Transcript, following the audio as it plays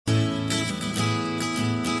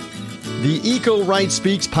The Eco Right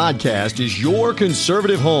Speaks podcast is your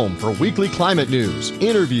conservative home for weekly climate news,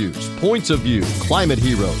 interviews, points of view, climate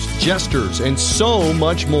heroes, jesters, and so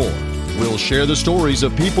much more. We'll share the stories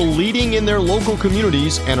of people leading in their local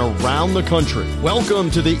communities and around the country.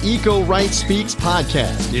 Welcome to the Eco Right Speaks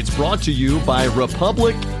podcast. It's brought to you by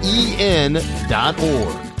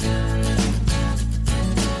RepublicEN.org.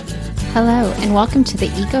 Hello, and welcome to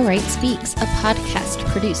the Eco Right Speaks, a podcast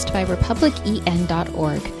produced by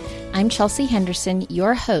RepublicEN.org. I'm Chelsea Henderson,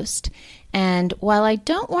 your host, and while I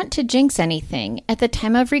don't want to jinx anything, at the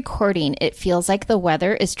time of recording, it feels like the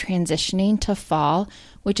weather is transitioning to fall,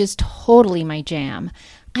 which is totally my jam.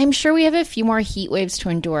 I'm sure we have a few more heat waves to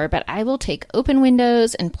endure, but I will take open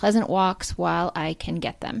windows and pleasant walks while I can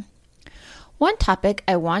get them. One topic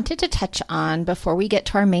I wanted to touch on before we get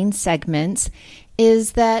to our main segments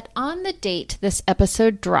is that on the date this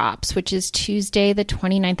episode drops, which is Tuesday, the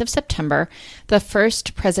 29th of September, the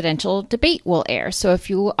first presidential debate will air. So if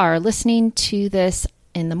you are listening to this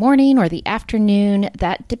in the morning or the afternoon,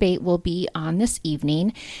 that debate will be on this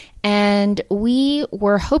evening. And we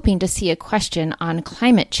were hoping to see a question on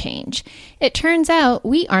climate change. It turns out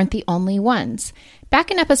we aren't the only ones.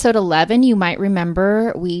 Back in episode 11, you might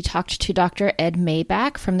remember we talked to Dr. Ed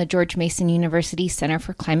Maybach from the George Mason University Center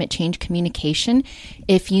for Climate Change Communication.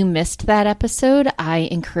 If you missed that episode, I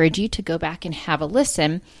encourage you to go back and have a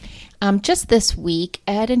listen. Just this week,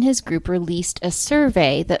 Ed and his group released a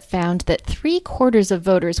survey that found that 3/4 of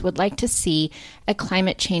voters would like to see a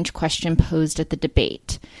climate change question posed at the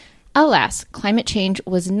debate. Alas, climate change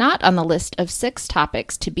was not on the list of 6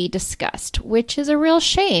 topics to be discussed, which is a real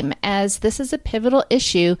shame, as this is a pivotal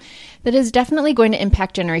issue that is definitely going to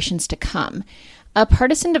impact generations to come. A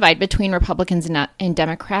partisan divide between Republicans and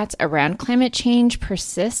Democrats around climate change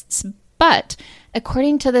persists, but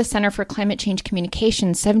according to the Center for Climate Change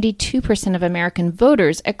Communication, 72% of American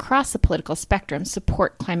voters across the political spectrum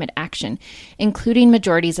support climate action, including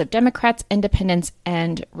majorities of Democrats, Independents,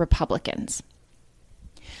 and Republicans.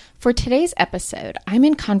 For today's episode, I'm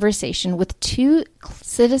in conversation with 2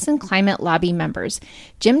 Citizen Climate Lobby members,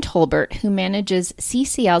 Jim Tolbert, who manages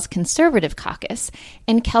CCL's Conservative Caucus,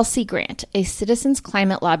 and Kelsey Grant, a Citizens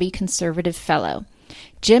Climate Lobby Conservative Fellow.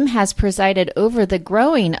 Jim has presided over the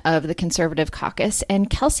growing of the Conservative Caucus, and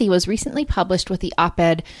Kelsey was recently published with the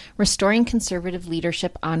op-ed Restoring Conservative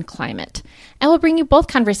Leadership on Climate. I will bring you both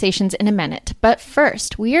conversations in a minute, but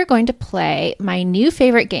first, we are going to play my new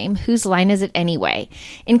favorite game, Whose Line Is It Anyway?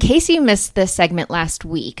 In case you missed this segment last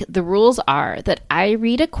week, the rules are that I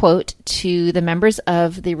read a quote to the members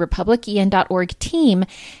of the RepublicEN.org team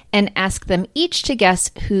and ask them each to guess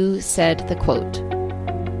who said the quote.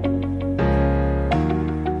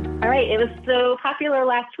 All right, it was so popular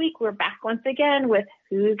last week. We're back once again with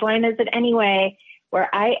Whose Line Is It Anyway?, where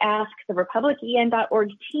I ask the RepublicEN.org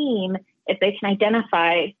team if they can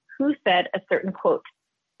identify who said a certain quote.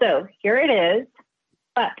 So here it is.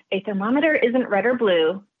 But a thermometer isn't red or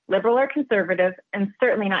blue, liberal or conservative, and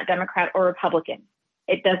certainly not Democrat or Republican.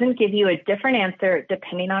 It doesn't give you a different answer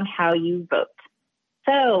depending on how you vote.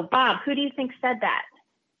 So, Bob, who do you think said that?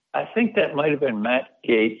 I think that might have been Matt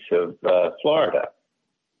Gaetz of Florida.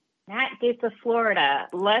 Matt Gaetz of Florida.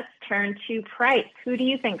 Let's turn to Price. Who do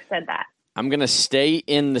you think said that? I'm going to stay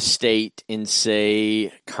in the state and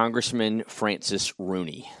say Congressman Francis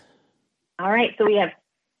Rooney. All right, so we have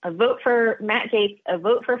a vote for Matt Gaetz, a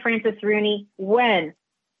vote for Francis Rooney. When?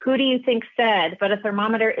 Who do you think said, but a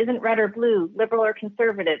thermometer isn't red or blue, liberal or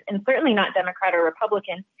conservative, and certainly not Democrat or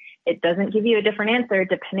Republican? It doesn't give you a different answer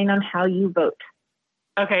depending on how you vote.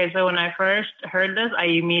 Okay, so when I first heard this, I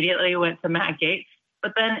immediately went to Matt Gaetz.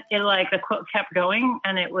 But then the quote kept going,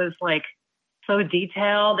 and it was so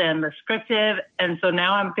detailed and descriptive. And so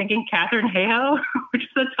now I'm thinking Katharine Hayhoe, which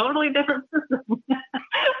is a totally different person.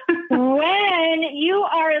 When you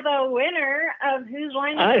are the winner of Whose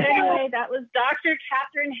Line Is It Anyway? That was Dr.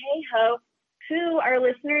 Katharine Hayhoe, who our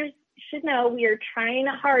listeners should know we are trying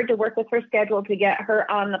hard to work with her schedule to get her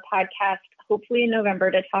on the podcast, hopefully in November,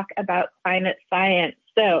 to talk about climate science.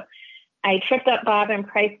 So I tripped up Bob and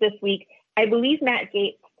Price this week. I believe Matt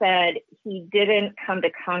Gaetz said he didn't come to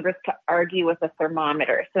Congress to argue with a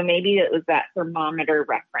thermometer. So maybe it was that thermometer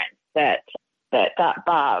reference that got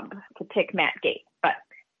Bob to pick Matt Gaetz. But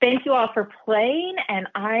thank you all for playing, and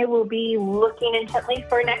I will be looking intently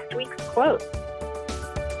for next week's quote.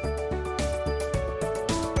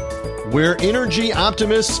 We're energy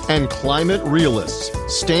optimists and climate realists.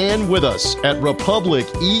 Stand with us at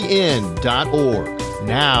RepublicEN.org.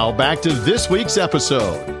 Now, back to this week's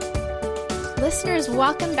episode. Listeners,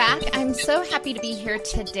 welcome back. I'm so happy to be here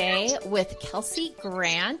today with Kelsey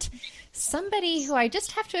Grant, somebody who I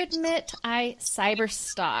just have to admit I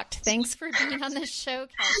cyber-stalked. Thanks for being on the show,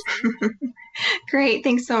 Kelsey. Great.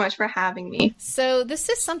 Thanks so much for having me. So this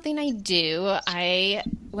is something I do.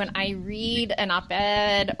 When I read an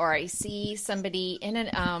op-ed or I see somebody in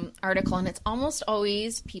an article, and it's almost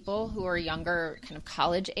always people who are younger, kind of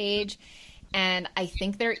college age, and I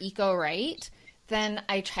think they're eco-right, then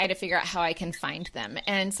I try to figure out how I can find them.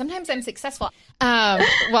 And sometimes I'm successful.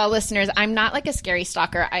 Well, listeners, I'm not like a scary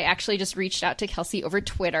stalker. I actually just reached out to Kelsey over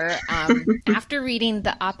Twitter after reading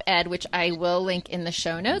the op-ed, which I will link in the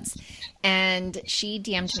show notes. And she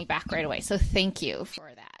DM'd me back right away. So thank you for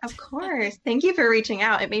that. Of course. Thank you for reaching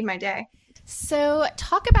out. It made my day. So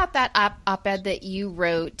talk about that op-ed that you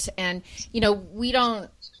wrote. And, you know, we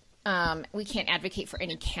can't advocate for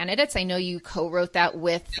any candidates. I know you co-wrote that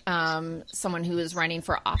with someone who is running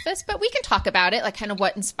for office, but we can talk about it, like kind of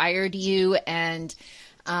what inspired you and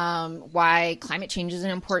why climate change is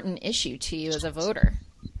an important issue to you as a voter.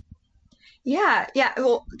 Yeah.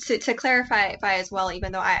 Well, to clarify as well,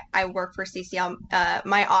 even though I work for CCL,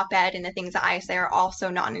 my op-ed and the things that I say are also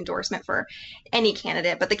not an endorsement for any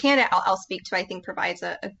candidate. But the candidate I'll speak to, I think, provides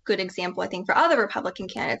a good example, I think, for other Republican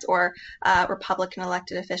candidates or Republican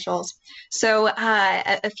elected officials. So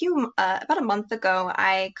about a month ago,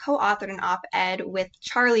 I co-authored an op-ed with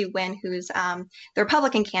Charlie Wynn, who's the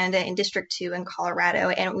Republican candidate in District 2 in Colorado.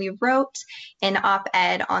 And we wrote an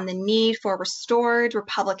op-ed on the need for restored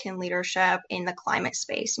Republican leadership in the climate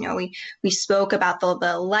space. You know, we spoke about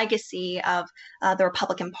the legacy of the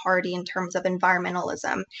Republican Party in terms of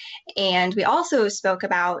environmentalism. And we also spoke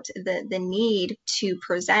about the need to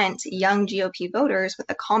present young GOP voters with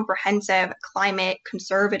a comprehensive climate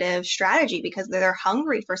conservative strategy because they're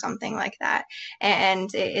hungry for something like that. And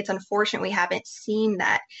it's unfortunate we haven't seen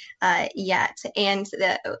that yet. And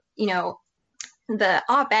the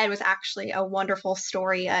op-ed was actually a wonderful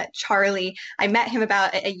story. Charlie, I met him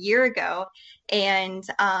about a year ago, and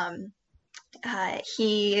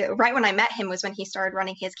he, right when I met him was when he started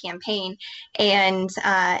running his campaign, and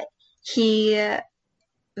he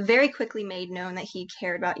very quickly made known that he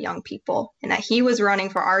cared about young people and that he was running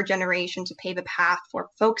for our generation to pave a path for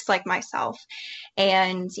folks like myself.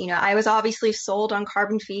 And, you know, I was obviously sold on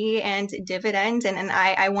carbon fee and dividend, and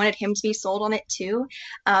I wanted him to be sold on it too.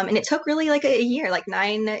 And it took really like a year, like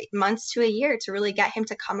 9 months to a year to really get him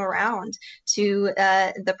to come around to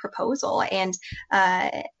the proposal. And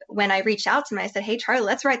when I reached out to him, I said, "Hey, Charlie,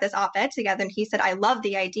 let's write this op-ed together." And he said, "I love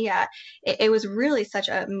the idea." It was really such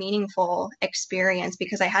a meaningful experience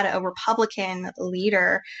because I had a Republican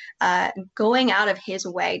leader going out of his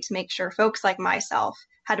way to make sure folks like myself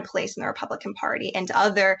had a place in the Republican Party and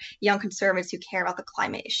other young conservatives who care about the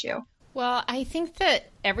climate issue. Well, I think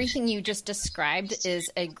that everything you just described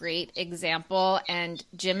is a great example, and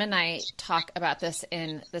Jim and I talk about this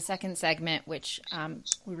in the second segment, which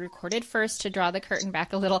we recorded first to draw the curtain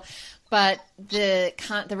back a little, but the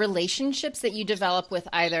relationships that you develop with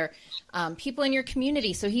either people in your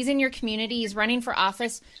community. So he's in your community, he's running for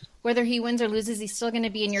office, whether he wins or loses, he's still going to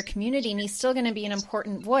be in your community, and he's still going to be an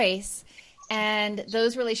important voice. And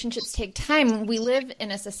those relationships take time. We live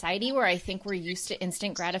in a society where I think we're used to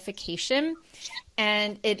instant gratification.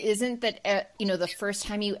 And it isn't that, the first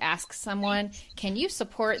time you ask someone, can you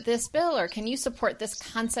support this bill or can you support this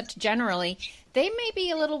concept generally, they may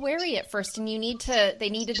be a little wary at first, and they need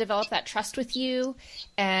to develop that trust with you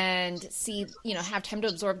and see, have time to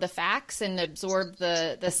absorb the facts and absorb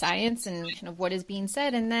the science and kind of what is being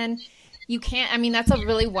said. And then that's a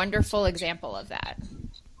really wonderful example of that.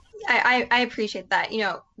 I appreciate that.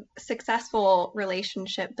 Successful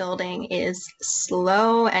relationship building is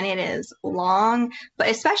slow and it is long, but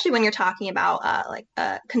especially when you're talking about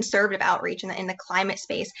conservative outreach in the climate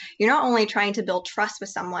space, you're not only trying to build trust with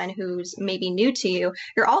someone who's maybe new to you,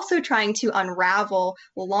 you're also trying to unravel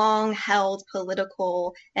long-held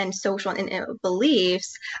political and social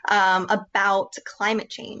beliefs about climate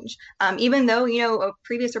change. Even though,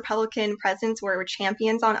 previous Republican presidents were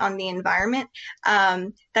champions on the environment,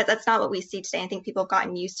 that's not what we see today. I think people have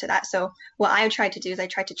gotten used to that. So what I tried to do is I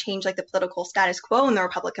tried to change the political status quo in the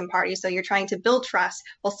Republican Party. So you're trying to build trust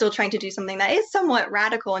while still trying to do something that is somewhat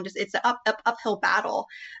radical and it's an uphill battle.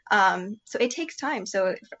 So it takes time.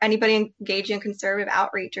 So for anybody engaging in conservative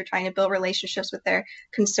outreach or trying to build relationships with their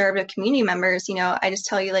conservative community members, I just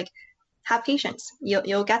tell you, have patience.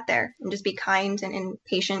 You'll get there, and just be kind and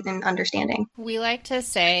patient and understanding. We like to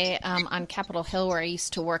say on Capitol Hill, where I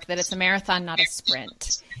used to work, that it's a marathon, not a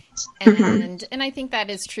sprint. And I think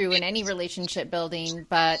that is true in any relationship building.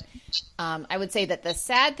 But I would say that the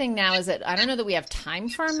sad thing now is that I don't know that we have time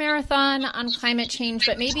for a marathon on climate change,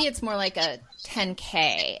 but maybe it's more like a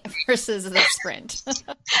 10K versus the sprint.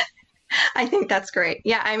 I think that's great.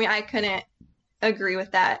 Yeah, I mean, I couldn't agree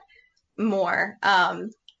with that more.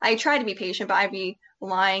 I try to be patient, but I'd be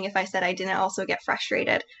lying if I said I didn't also get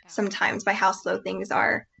frustrated sometimes by how slow things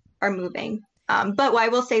are moving. But what I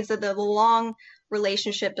will say is that the long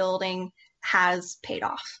relationship building has paid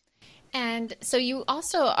off. And so you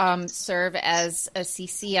also serve as a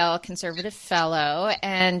CCL Conservative Fellow,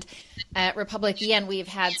 and at Republic EN, we've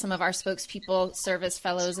had some of our spokespeople serve as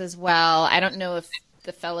fellows as well. I don't know if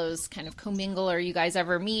the fellows kind of commingle or you guys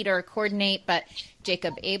ever meet or coordinate, but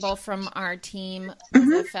Jacob Abel from our team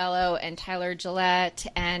is a fellow, and Tyler Gillette.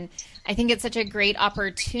 And I think it's such a great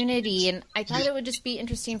opportunity. And I thought it would just be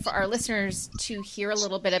interesting for our listeners to hear a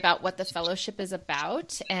little bit about what the fellowship is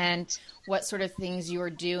about and what sort of things you're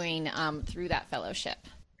doing through that fellowship.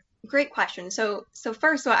 Great question. So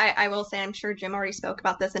first, I will say, I'm sure Jim already spoke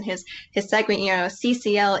about this in his segment.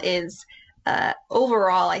 CCL is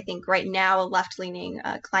overall, I think right now, a left-leaning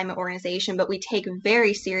climate organization, but we take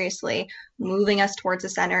very seriously moving us towards the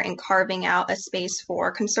center and carving out a space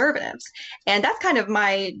for conservatives. And that's kind of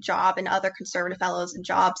my job and other conservative fellows'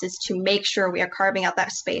 jobs, is to make sure we are carving out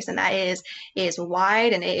that space, and that is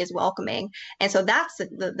wide and it is welcoming. And so that's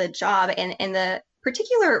the job, and the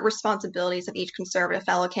particular responsibilities of each conservative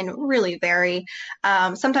fellow can really vary.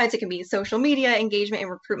 Sometimes it can be social media engagement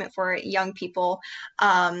and recruitment for young people.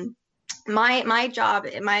 My job,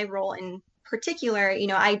 my role in particular,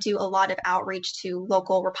 I do a lot of outreach to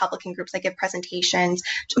local Republican groups. I give presentations,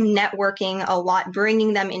 networking a lot,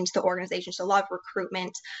 bringing them into the organization. So a lot of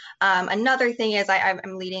recruitment. Another thing is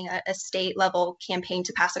I'm leading a state level campaign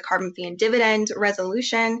to pass a carbon fee and dividend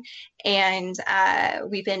resolution. And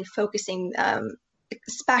we've been focusing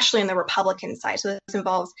especially on the Republican side. So this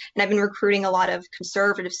involves, and I've been recruiting a lot of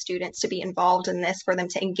conservative students to be involved in this, for them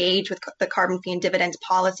to engage with the carbon fee and dividends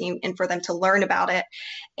policy and for them to learn about it.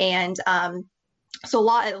 And so a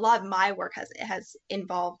lot of my work has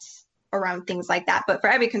involved around things like that. But for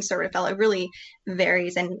every conservative fellow, it really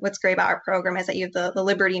varies. And what's great about our program is that you have the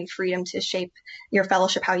liberty and freedom to shape your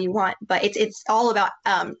fellowship how you want. But it's all about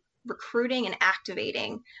recruiting and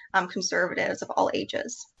activating conservatives of all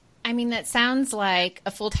ages. I mean, that sounds like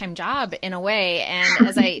a full-time job in a way. And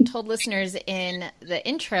as I told listeners in the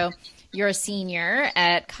intro, you're a senior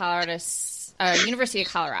at University of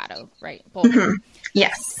Colorado, right? Boulder. Mm-hmm.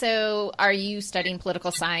 Yes. So are you studying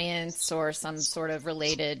political science or some sort of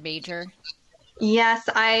related major? Yes,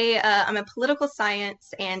 I'm a political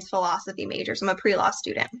science and philosophy major. So I'm a pre-law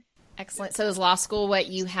student. Excellent. So is law school what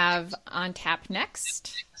you have on tap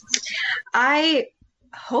next? I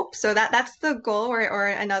hope so. That's the goal, or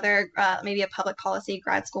another maybe a public policy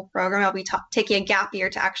grad school program. I'll be taking a gap year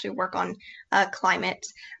to actually work on climate,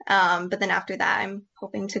 but then after that, I'm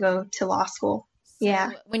hoping to go to law school. So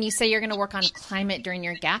yeah. When you say you're going to work on climate during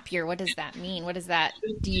your gap year, what does that mean?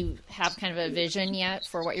 Do you have kind of a vision yet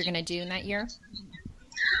for what you're going to do in that year?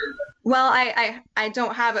 Well, I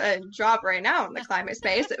don't have a job right now in the climate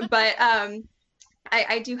space, but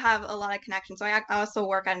I do have a lot of connections. So I also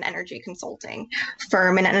work at an energy consulting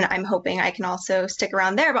firm, and I'm hoping I can also stick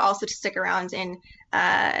around there, but also to stick around in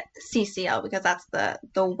CCL, because that's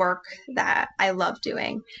the work that I love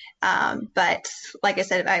doing. But like I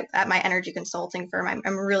said, at my energy consulting firm,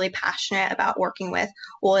 I'm really passionate about working with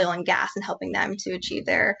oil and gas and helping them to achieve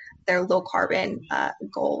their low carbon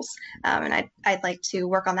goals. And I'd like to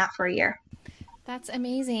work on that for a year. That's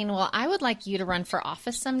amazing. Well, I would like you to run for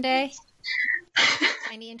office someday.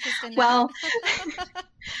 Any interest in that? Well,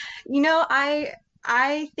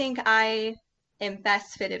 I think I am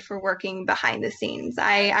best fitted for working behind the scenes.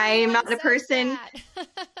 I am not a person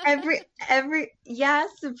yes,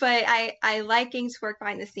 but I like getting to work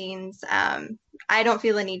behind the scenes. I don't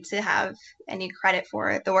feel the need to have any credit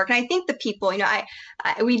for the work. And I think the people,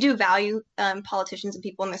 we do value politicians and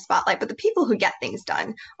people in the spotlight, but the people who get things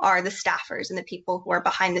done are the staffers and the people who are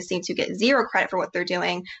behind the scenes, who get zero credit for what they're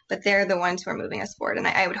doing, but they're the ones who are moving us forward. And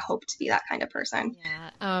I would hope to be that kind of person.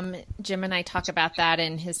 Yeah. Jim and I talk about that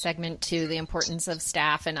in his segment too, the importance of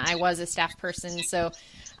staff. And I was a staff person, so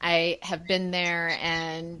I have been there,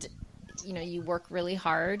 and you work really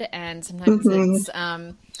hard, and sometimes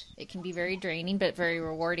it can be very draining, but very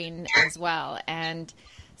rewarding as well. And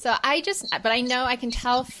so but I know I can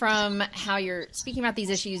tell from how you're speaking about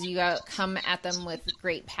these issues, you come at them with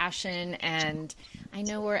great passion, and I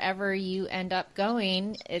know wherever you end up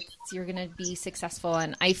going, you're going to be successful.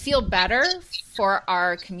 And I feel better for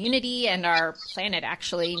our community and our planet,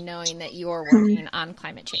 actually, knowing that you're working on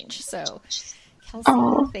climate change. So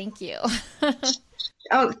Kelsey, thank you.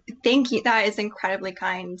 Oh, thank you. That is incredibly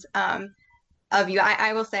kind of you.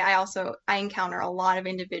 I will say I encounter a lot of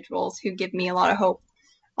individuals who give me a lot of hope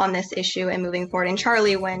on this issue and moving forward. And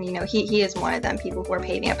Charlie Wynn, he is one of them, people who are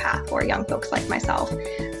paving a path for young folks like myself.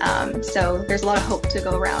 So there's a lot of hope to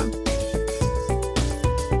go around.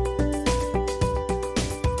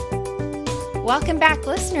 Welcome back,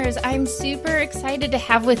 listeners. I'm super excited to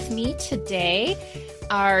have with me today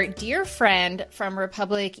our dear friend from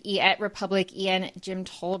Republic EN, Jim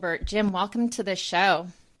Tolbert. Jim, welcome to the show.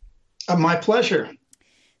 My pleasure.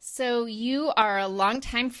 So you are a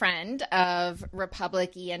longtime friend of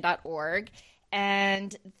RepublicEN.org,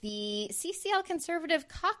 and the CCL Conservative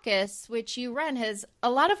Caucus, which you run, has a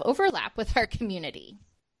lot of overlap with our community.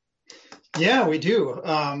 Yeah, we do.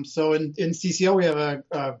 So in CCL, we have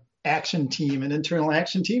a action team, an internal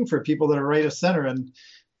action team for people that are right of center. And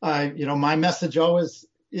my message always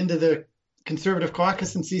into the Conservative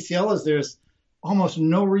Caucus and CCL is there's almost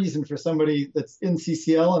no reason for somebody that's in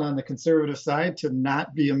CCL and on the conservative side to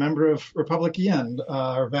not be a member of Republic EN.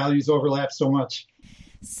 Our values overlap so much.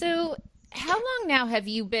 So how long now have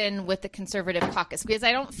you been with the Conservative Caucus? Because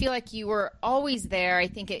I don't feel like you were always there. I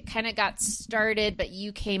think it kind of got started, but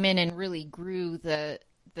you came in and really grew the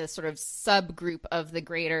sort of subgroup of the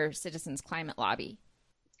greater Citizens Climate Lobby.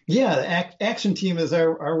 Yeah, the action team is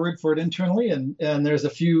our word for it internally, and there's a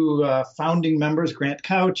few founding members, Grant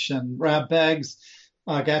Couch and Rob Beggs,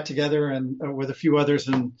 got together and with a few others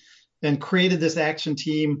and created this action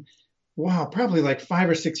team. Wow, probably like 5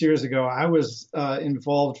 or 6 years ago. I was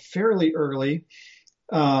involved fairly early,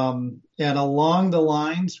 and along the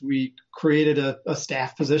lines, we created a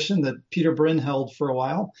staff position that Peter Bryn held for a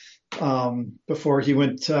while. Before he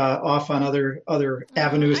went off on other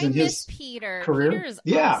avenues in his career. Peter's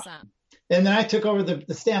awesome. And then I took over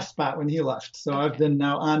the staff spot when he left. So okay. I've been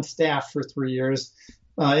now on staff for 3 years.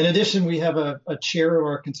 In addition, we have a chair of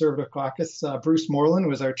our Conservative Caucus. Bruce Moreland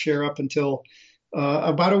was our chair up until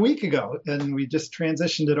about a week ago, and we just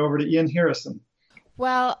transitioned it over to Ian Harrison.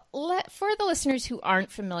 Well, for the listeners who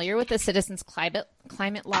aren't familiar with the Citizens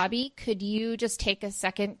Climate Lobby, could you just take a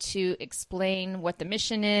second to explain what the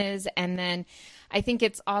mission is? And then I think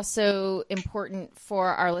it's also important for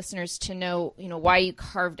our listeners to know, why you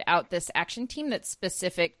carved out this action team that's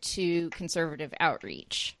specific to conservative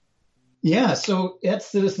outreach. Yeah, so at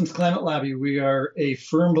Citizens Climate Lobby, we are a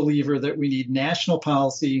firm believer that we need national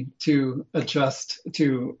policy to adjust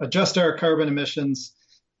our carbon emissions.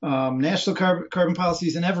 National carbon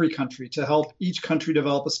policies in every country to help each country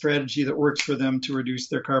develop a strategy that works for them to reduce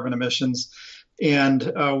their carbon emissions. And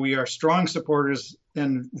we are strong supporters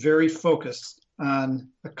and very focused on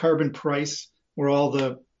a carbon price where all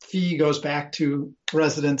the fee goes back to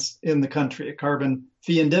residents in the country, a carbon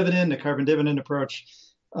fee and dividend, a carbon dividend approach,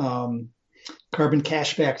 carbon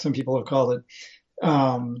cashback, some people have called it.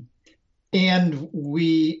 And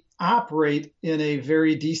we operate in a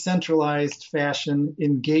very decentralized fashion,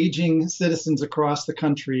 engaging citizens across the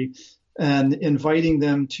country and inviting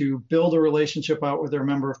them to build a relationship out with their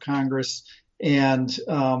member of Congress and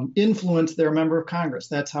influence their member of Congress.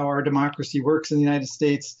 That's how our democracy works in the United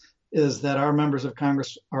States, is that our members of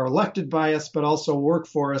Congress are elected by us, but also work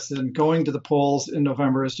for us. And going to the polls in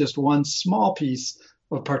November is just one small piece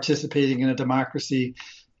of participating in a democracy.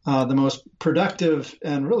 The most productive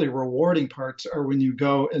and really rewarding parts are when you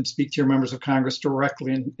go and speak to your members of Congress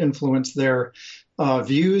directly and influence their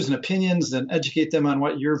views and opinions and educate them on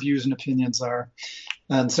what your views and opinions are.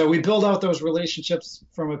 And so we build out those relationships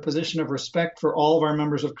from a position of respect for all of our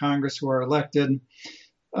members of Congress who are elected.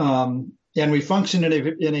 And we function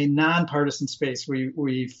in a nonpartisan space.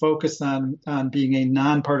 We focus on being a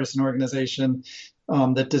nonpartisan organization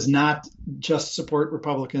that does not just support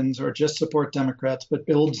Republicans or just support Democrats, but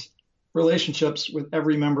builds relationships with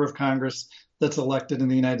every member of Congress that's elected in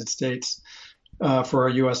the United States for our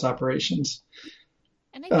U.S. operations.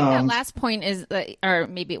 And I think that last point is, or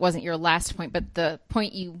maybe it wasn't your last point, but the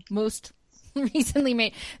point you most recently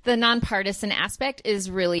made, the nonpartisan aspect is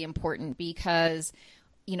really important because,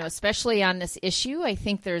 especially on this issue, I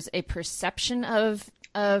think there's a perception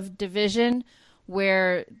of division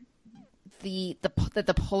where that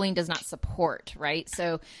the polling does not support, right?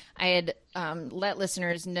 So I had let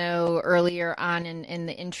listeners know earlier on in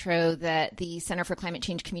the intro that the Center for Climate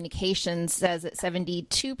Change Communications says that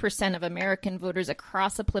 72% of American voters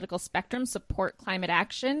across the political spectrum support climate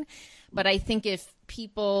action. But I think if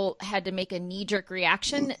people had to make a knee-jerk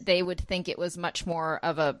reaction, they would think it was much more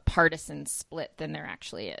of a partisan split than there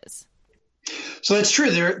actually is. So that's true.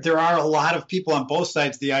 There are a lot of people on both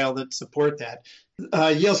sides of the aisle that support that.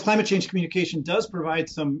 Yale's Climate Change Communication does provide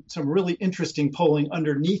some really interesting polling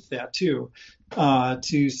underneath that too,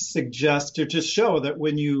 to suggest, to just show that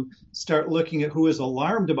when you start looking at who is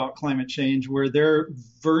alarmed about climate change, where their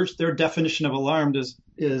definition of alarmed is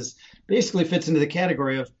is basically fits into the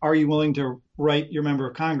category of, are you willing to write your member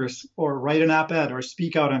of Congress or write an op-ed or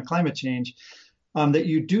speak out on climate change? That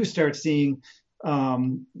you do start seeing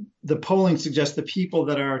the polling suggests the people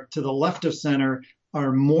that are to the left of center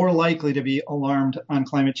are more likely to be alarmed on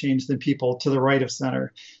climate change than people to the right of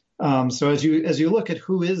center. So as you look at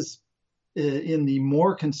who is in the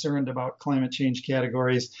more concerned about climate change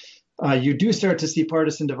categories, you do start to see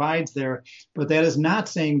partisan divides there, but that is not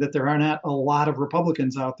saying that there are not a lot of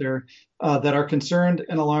Republicans out there that are concerned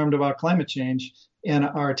and alarmed about climate change and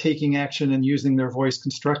are taking action and using their voice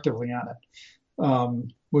constructively on it,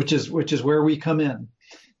 which is where we come in,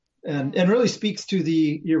 and really speaks to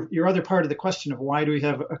your other part of the question of why do we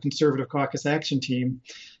have a conservative caucus action team.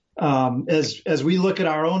 As we look at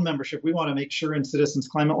our own membership, we want to make sure in Citizens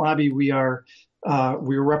Climate Lobby we're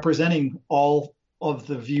representing all of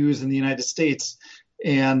the views in the United States,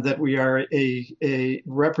 and that we are a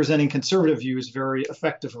representing conservative views very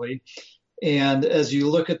effectively. And as you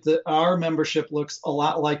look at our membership looks a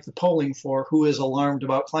lot like the polling for who is alarmed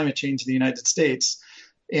about climate change in the United States.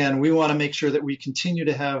 And we want to make sure that we continue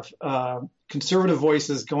to have conservative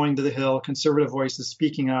voices going to the Hill, conservative voices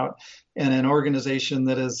speaking out, and an organization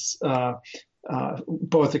that is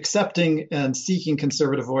both accepting and seeking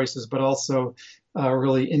conservative voices, but also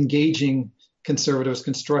really engaging conservatives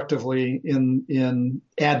constructively in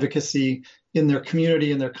advocacy in their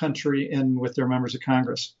community, in their country, and with their members of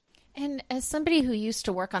Congress. And as somebody who used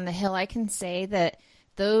to work on the Hill, I can say that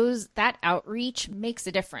that outreach makes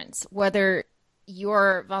a difference, whether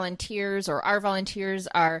your volunteers or our volunteers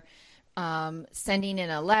are sending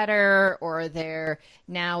in a letter, or they're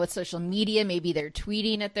now with social media, maybe they're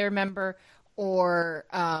tweeting at their member, or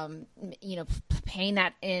paying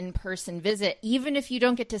that in-person visit. Even if you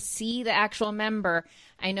don't get to see the actual member,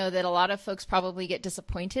 I know that a lot of folks probably get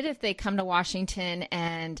disappointed if they come to Washington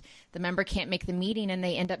and the member can't make the meeting and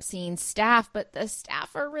they end up seeing staff, but the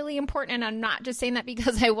staff are really important. And I'm not just saying that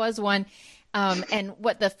because I was one. And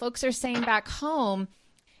what the folks are saying back home,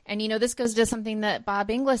 and, this goes to something that Bob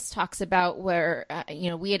Inglis talks about where,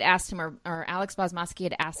 we had asked him, or Alex Bosmosky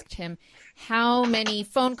had asked him, how many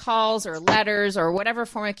phone calls or letters or whatever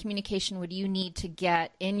form of communication would you need to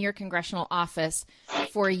get in your congressional office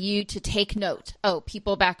for you to take note? Oh,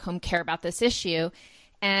 people back home care about this issue.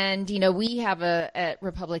 And, we have at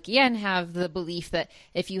Republic EN have the belief that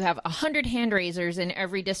if you have 100 hand raisers in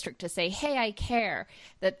every district to say, hey, I care,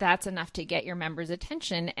 that's enough to get your members'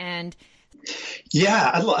 attention. And yeah,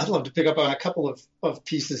 I'd love to pick up on a couple of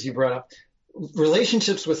pieces you brought up.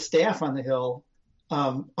 Relationships with staff on the Hill,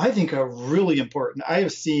 I think, are really important. I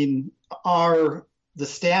have seen the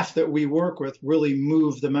staff that we work with really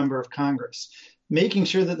move the member of Congress, making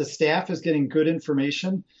sure that the staff is getting good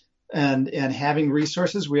information and having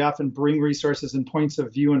resources. We often bring resources and points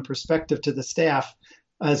of view and perspective to the staff,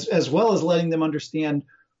 as well as letting them understand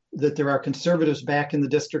that there are conservatives back in the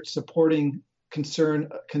district supporting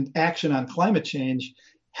action on climate change,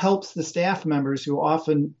 helps the staff members who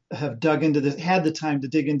often have had the time to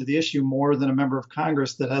dig into the issue more than a member of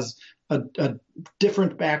Congress that has a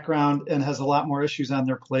different background and has a lot more issues on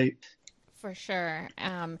their plate. For sure.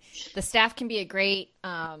 The staff can be a great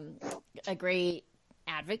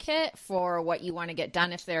advocate for what you want to get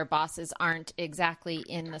done if their bosses aren't exactly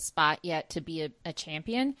in the spot yet to be a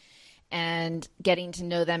champion, and getting to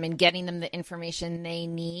know them and getting them the information they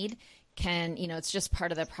need it's just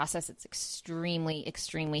part of the process. It's extremely,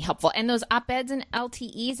 extremely helpful. And those op-eds and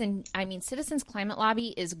LTEs, and Citizens Climate Lobby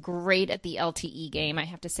is great at the LTE game. I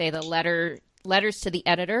have to say the letters to the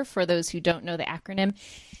editor, for those who don't know the acronym,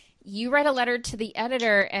 you write a letter to the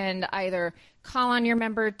editor and either call on your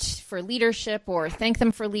member for leadership or thank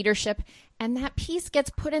them for leadership. And that piece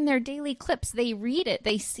gets put in their daily clips. They read it.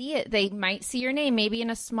 They see it. They might see your name, maybe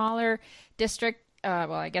in a smaller district.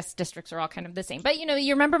 Well, I guess districts are all kind of the same. But,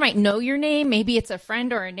 your member might know your name. Maybe it's a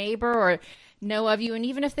friend or a neighbor or know of you. And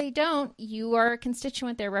even if they don't, you are a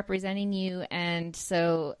constituent. They're representing you. And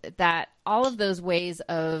so that all of those ways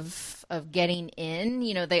of getting in,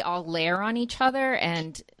 they all layer on each other.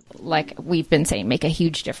 And like we've been saying, make a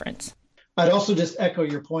huge difference. I'd also just echo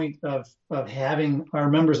your point of having our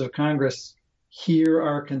members of Congress hear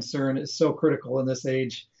our concern is so critical in this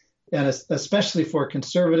age. And especially for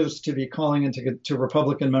conservatives to be calling into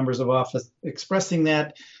Republican members of office, expressing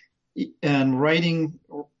that and writing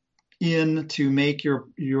in to make your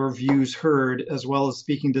views heard, as well as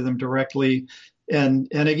speaking to them directly. And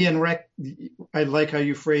again, I like how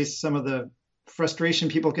you phrase some of the frustration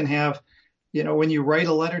people can have. When you write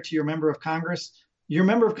a letter to your member of Congress, your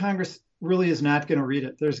member of Congress really is not going to read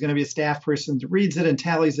it. There's going to be a staff person that reads it and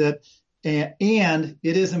tallies it. And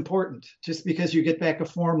it is important, just because you get back a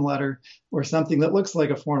form letter or something that looks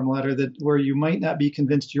like a form letter that where you might not be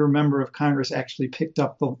convinced your member of Congress actually picked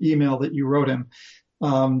up the email that you wrote him.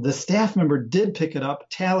 The staff member did pick it up,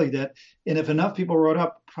 tallied it, and if enough people wrote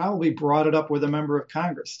up, probably brought it up with a member of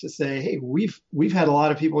Congress to say, hey, we've had a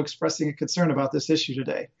lot of people expressing a concern about this issue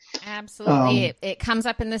today. Absolutely. It comes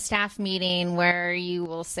up in the staff meeting where you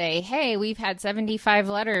will say, hey, we've had 75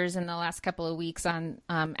 letters in the last couple of weeks on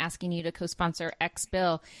asking you to co-sponsor X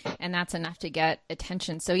bill, and that's enough to get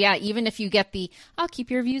attention. So yeah, even if you get the I'll keep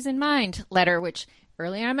your views in mind letter, which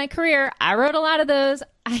early on in my career, I wrote a lot of those.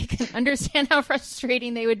 I can understand how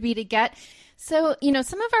frustrating they would be to get. So,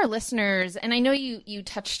 some of our listeners, and I know you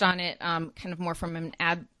touched on it kind of more from an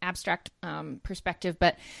abstract perspective,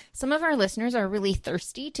 but some of our listeners are really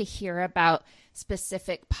thirsty to hear about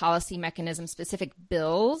specific policy mechanisms, specific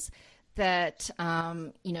bills that,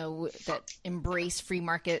 that embrace free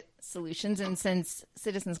market solutions. And since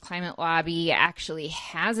Citizens Climate Lobby actually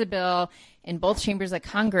has a bill in both chambers of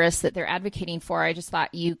Congress that they're advocating for, I just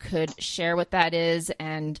thought you could share what that is,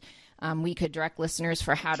 and we could direct listeners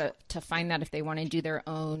for how to find that if they want to do their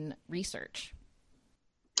own research.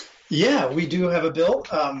 Yeah, we do have a bill.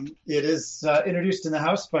 It is introduced in the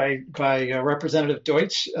House by Representative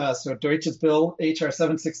Deutsch. So Deutsch's bill, H.R.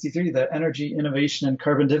 763, the Energy Innovation and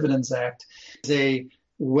Carbon Dividends Act, is a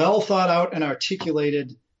well thought out and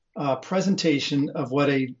articulated presentation of what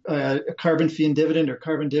a carbon fee and dividend or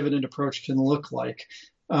carbon dividend approach can look like,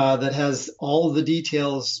 that has all of the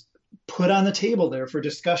details put on the table there for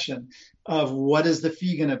discussion of what is the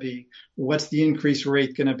fee going to be, what's the increase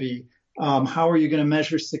rate going to be, how are you going to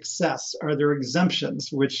measure success? Are there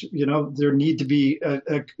exemptions? Which, there need to be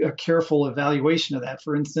a careful evaluation of that.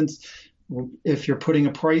 For instance, if you're putting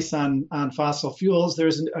a price on fossil fuels,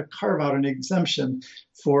 there's a carve out, an exemption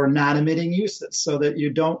for non-emitting uses, so that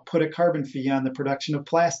you don't put a carbon fee on the production of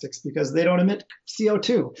plastics because they don't emit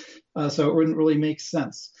CO2. So it wouldn't really make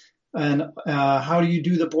sense. And how do you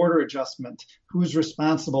do the border adjustment? Who's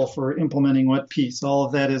responsible for implementing what piece? All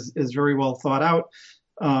of that is very well thought out.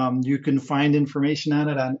 You can find information on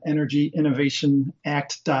it on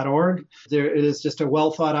energyinnovationact.org. It is just a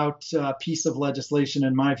well thought out piece of legislation,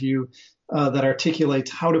 in my view, that articulates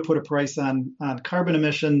how to put a price on carbon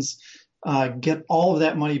emissions, get all of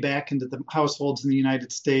that money back into the households in the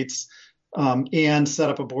United States, and set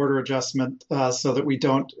up a border adjustment so that we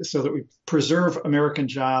preserve American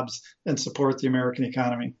jobs and support the American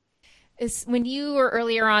economy. When you were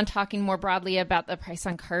earlier on talking more broadly about the price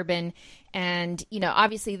on carbon, and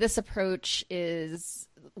obviously this approach is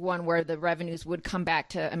one where the revenues would come back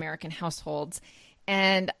to American households.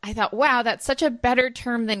 And I thought, wow, that's such a better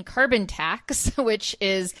term than carbon tax, which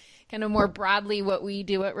is kind of more broadly what we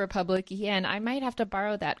do at Republic EN. I might have to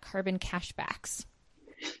borrow that, carbon cashbacks.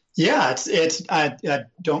 Yeah, I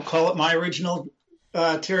don't call it my original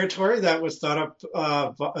territory. That was thought up.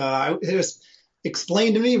 It was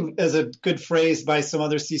explained to me as a good phrase by some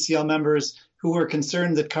other CCL members who were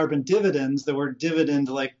concerned that carbon dividends, the word dividend,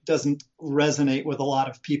 doesn't resonate with a lot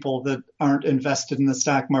of people that aren't invested in the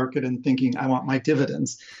stock market and thinking, I want my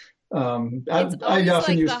dividends. I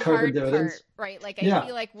often use carbon dividends. Right. I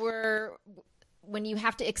feel like when you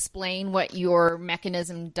have to explain what your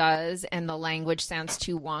mechanism does and the language sounds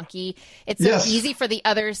too wonky, it's so easy for the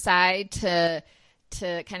other side to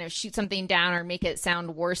kind of shoot something down or make it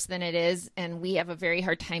sound worse than it is. And we have a very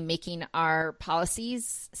hard time making our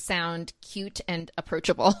policies sound cute and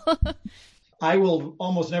approachable. I will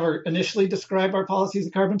almost never initially describe our policies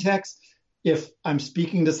of carbon tax. If I'm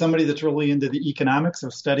speaking to somebody that's really into the economics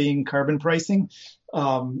of studying carbon pricing,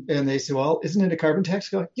 and they say, well, isn't it a carbon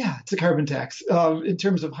tax? I go, yeah, it's a carbon tax. In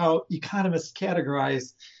terms of how economists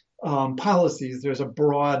categorize policies, there's a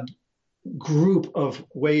broad group of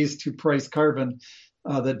ways to price carbon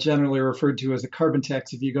that generally are referred to as a carbon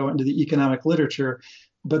tax if you go into the economic literature.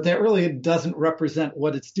 But that really doesn't represent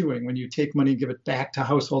what it's doing. When you take money and give it back to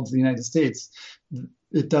households in the United States,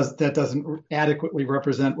 that doesn't adequately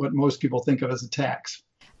represent what most people think of as a tax.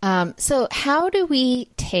 So how do we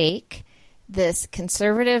take this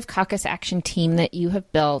conservative caucus action team that you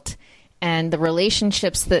have built and the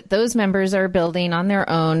relationships that those members are building on their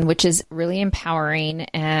own, which is really empowering?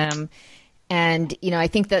 And, I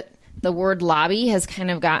think that the word lobby has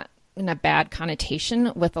kind of got in a bad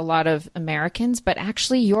connotation with a lot of Americans, but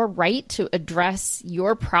actually your right to address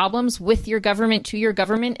your problems with your government to your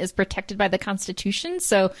government is protected by the Constitution.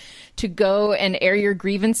 So to go and air your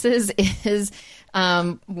grievances is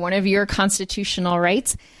one of your constitutional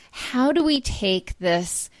rights. How do we take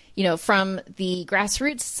this, from the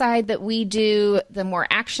grassroots side that we do, the more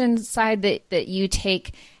action side that you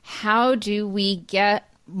take? How do we get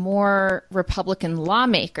more Republican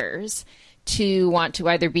lawmakers to want to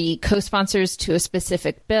either be co-sponsors to a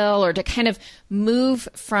specific bill or to kind of move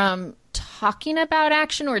from talking about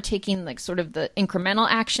action or taking like sort of the incremental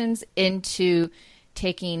actions into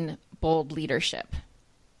taking bold leadership?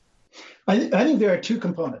 I think there are two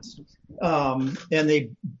components, and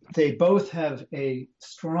they both have a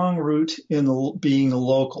strong root in being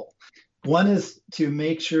local. One is to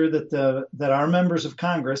make sure that our members of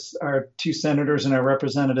Congress, our two senators and our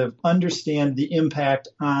representative, understand the impact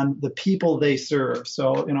on the people they serve.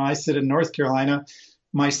 So, I sit in North Carolina.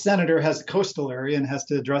 My senator has a coastal area and has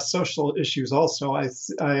to address social issues also.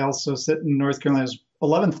 I also sit in North Carolina's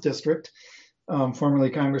 11th district,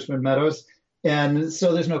 formerly Congressman Meadows. And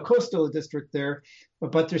so there's no coastal district there,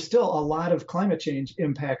 but there's still a lot of climate change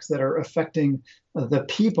impacts that are affecting the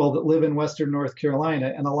people that live in Western North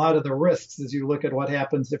Carolina. And a lot of the risks, as you look at what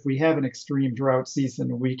happens if we have an extreme drought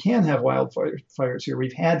season, we can have wildfires here.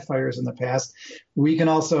 We've had fires in the past. We can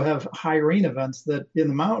also have high rain events that in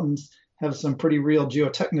the mountains have some pretty real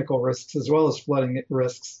geotechnical risks as well as flooding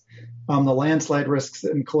risks. The landslide risks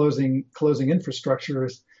and closing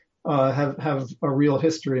infrastructures have a real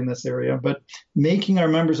history in this area, but making our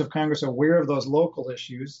members of Congress aware of those local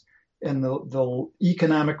issues and the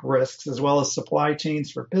economic risks, as well as supply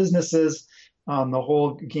chains for businesses, the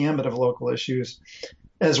whole gamut of local issues,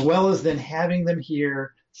 as well as then having them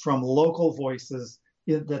hear from local voices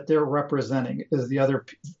that they're representing is the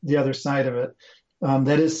other side of it.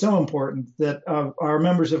 That is so important that our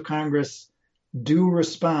members of Congress do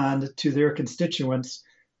respond to their constituents.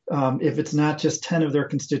 If it's not just 10 of their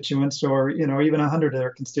constituents or, even 100 of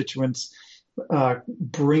their constituents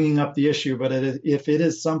bringing up the issue, but if it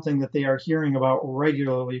is something that they are hearing about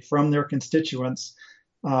regularly from their constituents,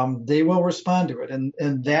 they will respond to it.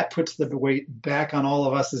 And that puts the weight back on all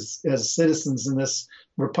of us as citizens in this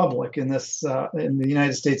republic, in the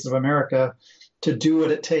United States of America, to do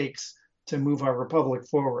what it takes to move our republic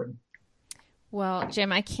forward. Well,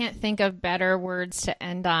 Jim, I can't think of better words to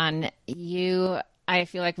end on. I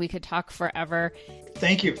feel like we could talk forever.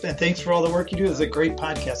 Thank you. And thanks for all the work you do. It's a great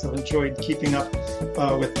podcast. I've enjoyed keeping up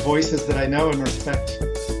with voices that I know and respect.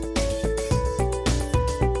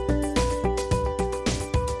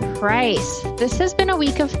 Right. This has been a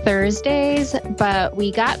week of Thursdays, but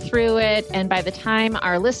we got through it. And by the time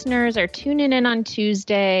our listeners are tuning in on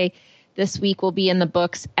Tuesday, this week will be in the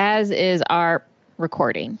books, as is our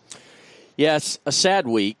recording. Yes, a sad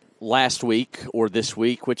week. Last week or this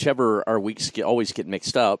week, whichever our weeks always get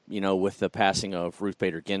mixed up, with the passing of Ruth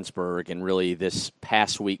Bader Ginsburg, and really this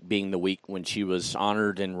past week being the week when she was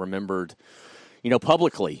honored and remembered,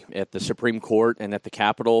 publicly at the Supreme Court and at the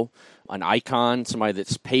Capitol, an icon, somebody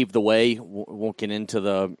that's paved the way. Won't get into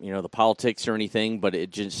the politics or anything, but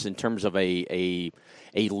it just in terms of a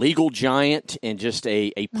legal giant and just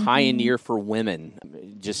a pioneer for women.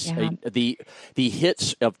 The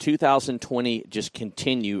hits of 2020 just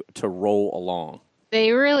continue to roll along.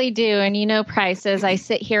 They really do. And Price, as I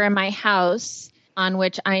sit here in my house, on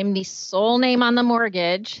which I am the sole name on the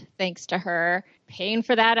mortgage, thanks to her, paying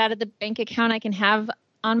for that out of the bank account I can have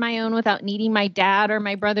on my own without needing my dad or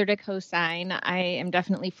my brother to co-sign. I am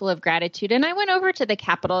definitely full of gratitude. And I went over to the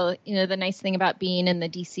Capitol. The nice thing about being in the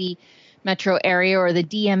D.C. metro area, or the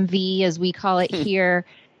DMV as we call it here,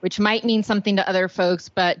 which might mean something to other folks,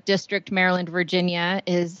 but District Maryland, Virginia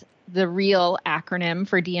is the real acronym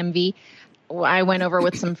for DMV. I went over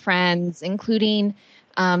with some friends, including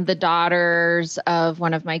the daughters of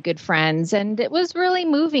one of my good friends, and it was really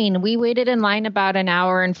moving. We waited in line about an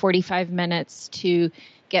hour and 45 minutes to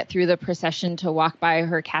get through the procession to walk by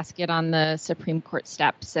her casket on the Supreme Court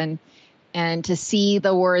steps and to see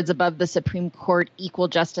the words above the Supreme Court, equal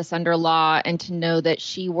justice under law, and to know that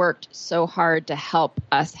she worked so hard to help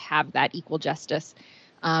us have that equal justice.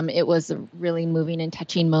 It was a really moving and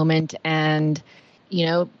touching moment. And,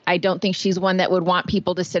 I don't think she's one that would want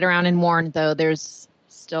people to sit around and mourn, though. There's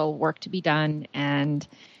still work to be done. And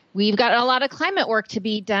we've got a lot of climate work to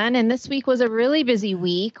be done. And this week was a really busy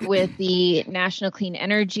week with the National Clean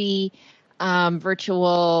Energy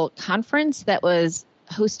virtual conference that was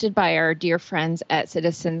hosted by our dear friends at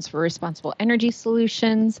Citizens for Responsible Energy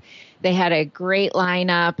Solutions. They had a great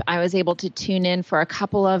lineup. I was able to tune in for a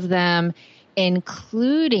couple of them,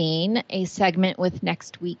 including a segment with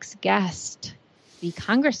next week's guest, the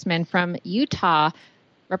congressman from Utah,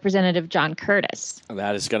 Representative John Curtis.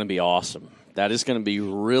 That is going to be awesome. That is going to be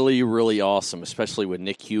really, really awesome, especially with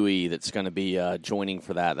Nick Huey that's going to be joining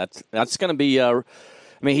for that. That's going to be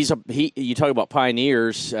you talk about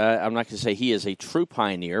pioneers. I'm not going to say he is a true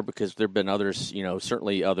pioneer because there have been others,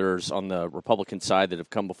 certainly others on the Republican side that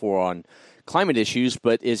have come before on climate issues,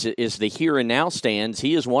 but is the here and now stands.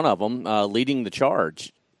 He is one of them, leading the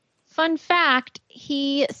charge. Fun fact,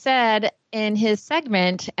 he said in his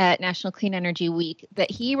segment at National Clean Energy Week that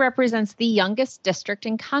he represents the youngest district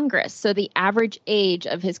in Congress. So the average age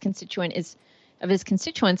of his constituents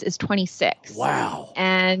is 26. Wow.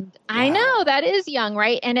 And I know that is young,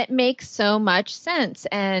 right? And it makes so much sense.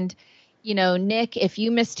 And, you know, Nick, if you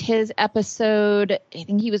missed his episode, I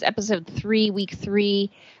think he was episode 3, week 3,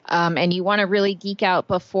 and you want to really geek out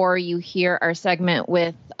before you hear our segment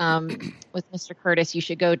with Mr. Curtis, you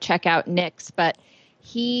should go check out Nick's. But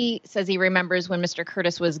he says he remembers when Mr.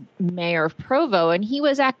 Curtis was mayor of Provo, and he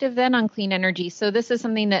was active then on clean energy. So this is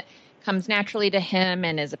something that comes naturally to him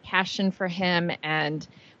and is a passion for him. And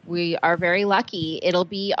we are very lucky. It'll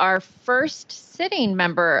be our first sitting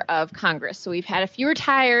member of Congress. So we've had a few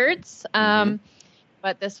retireds,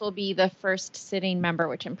 but this will be the first sitting member,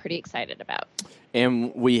 which I'm pretty excited about.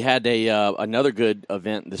 And we had another good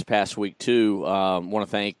event this past week, too. Want to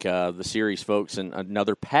thank the series folks and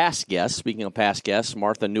another past guest. Speaking of past guests,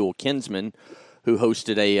 Martha Newell-Kinsman, who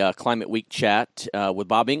hosted a Climate Week chat with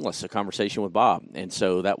Bob Inglis, a conversation with Bob. And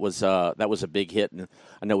so that was a big hit. And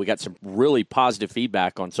I know we got some really positive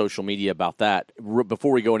feedback on social media about that.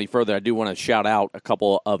 Before we go any further, I do want to shout out a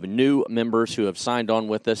couple of new members who have signed on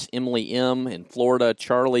with us. Emily M. in Florida,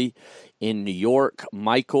 Charlie in New York,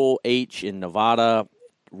 Michael H. in Nevada,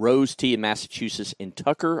 Rose T. in Massachusetts, and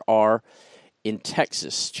Tucker R. in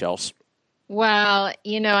Texas, Chelsea. Well,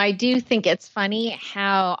 you know, I do think it's funny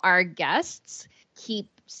how our guests keep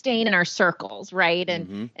staying in our circles, right?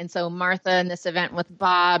 And so Martha in this event with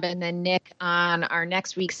Bob, and then Nick on our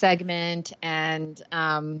next week's segment, and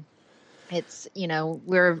it's, you know,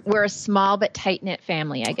 we're a small but tight-knit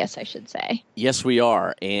family, I guess I should say. Yes, we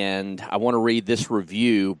are. And I want to read this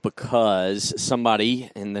review because somebody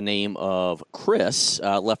in the name of Chris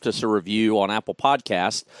left us a review on Apple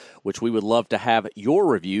Podcasts, which we would love to have your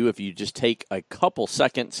review if you just take a couple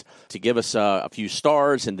seconds to give us a few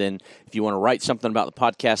stars. And then if you want to write something about the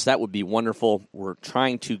podcast, that would be wonderful. We're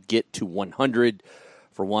trying to get to 100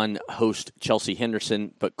 for one host, Chelsea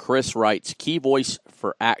Henderson, but Chris writes, key voice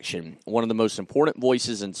for action, one of the most important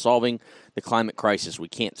voices in solving the climate crisis. We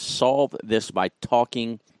can't solve this by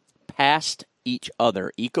talking past each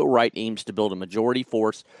other. Eco-Right aims to build a majority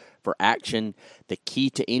force for action, the key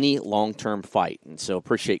to any long-term fight. And so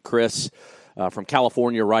appreciate Chris from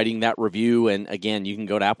California writing that review. And again, you can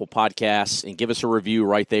go to Apple Podcasts and give us a review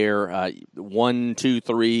right there. 1, 2,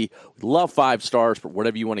 3. We love 5 stars, but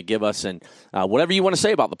whatever you want to give us, and whatever you want to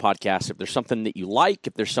say about the podcast. If there's something that you like,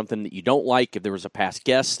 if there's something that you don't like, if there was a past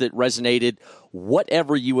guest that resonated,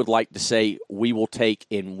 whatever you would like to say, we will take,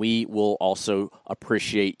 and we will also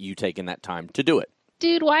appreciate you taking that time to do it.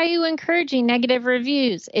 Dude, why are you encouraging negative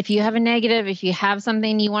reviews? If you have a negative, if you have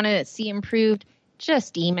something you want to see improved,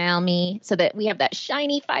 just email me so that we have that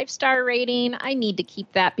shiny 5-star rating. I need to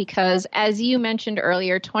keep that because, as you mentioned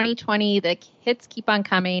earlier, 2020, the hits keep on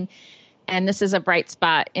coming. And this is a bright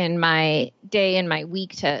spot in my day and my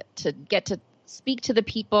week to get to speak to the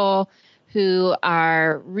people who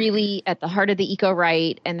are really at the heart of the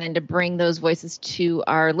Eco-Right, and then to bring those voices to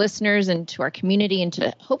our listeners and to our community, and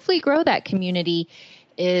to hopefully grow that community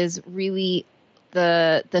is really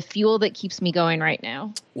the fuel that keeps me going right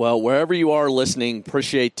now. Well, wherever you are listening,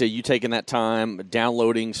 appreciate you taking that time,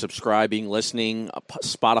 downloading, subscribing, listening,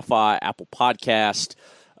 Spotify, Apple Podcast,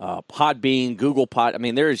 Podbean, Google Pod. I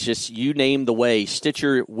mean, there is just, you name the way,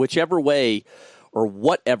 Stitcher, whichever way or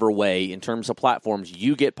whatever way in terms of platforms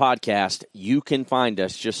you get podcast, you can find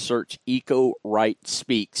us. Just search Eco-Right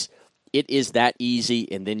Speaks. It is that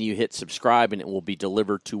easy, and then you hit subscribe, and it will be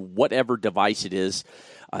delivered to whatever device it is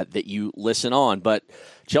that you listen on. But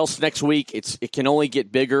Chelsea, next week, it can only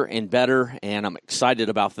get bigger and better, and I'm excited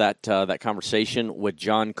about that conversation with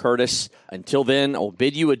John Curtis. Until then, I'll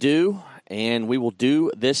bid you adieu, and we will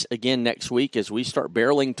do this again next week as we start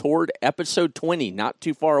barreling toward episode 20, not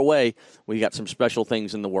too far away. We got some special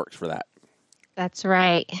things in the works for that. That's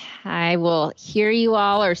right. I will hear you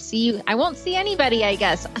all or see you. I won't see anybody, I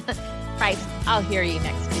guess. Right. I'll hear you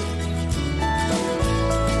next week.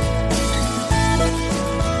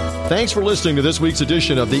 Thanks for listening to this week's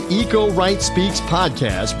edition of the Eco-Right Speaks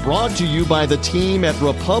podcast, brought to you by the team at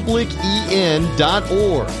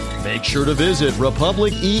republicen.org. Make sure to visit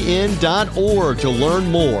republicen.org to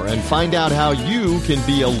learn more and find out how you can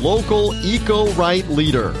be a local Eco-Right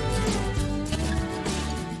leader.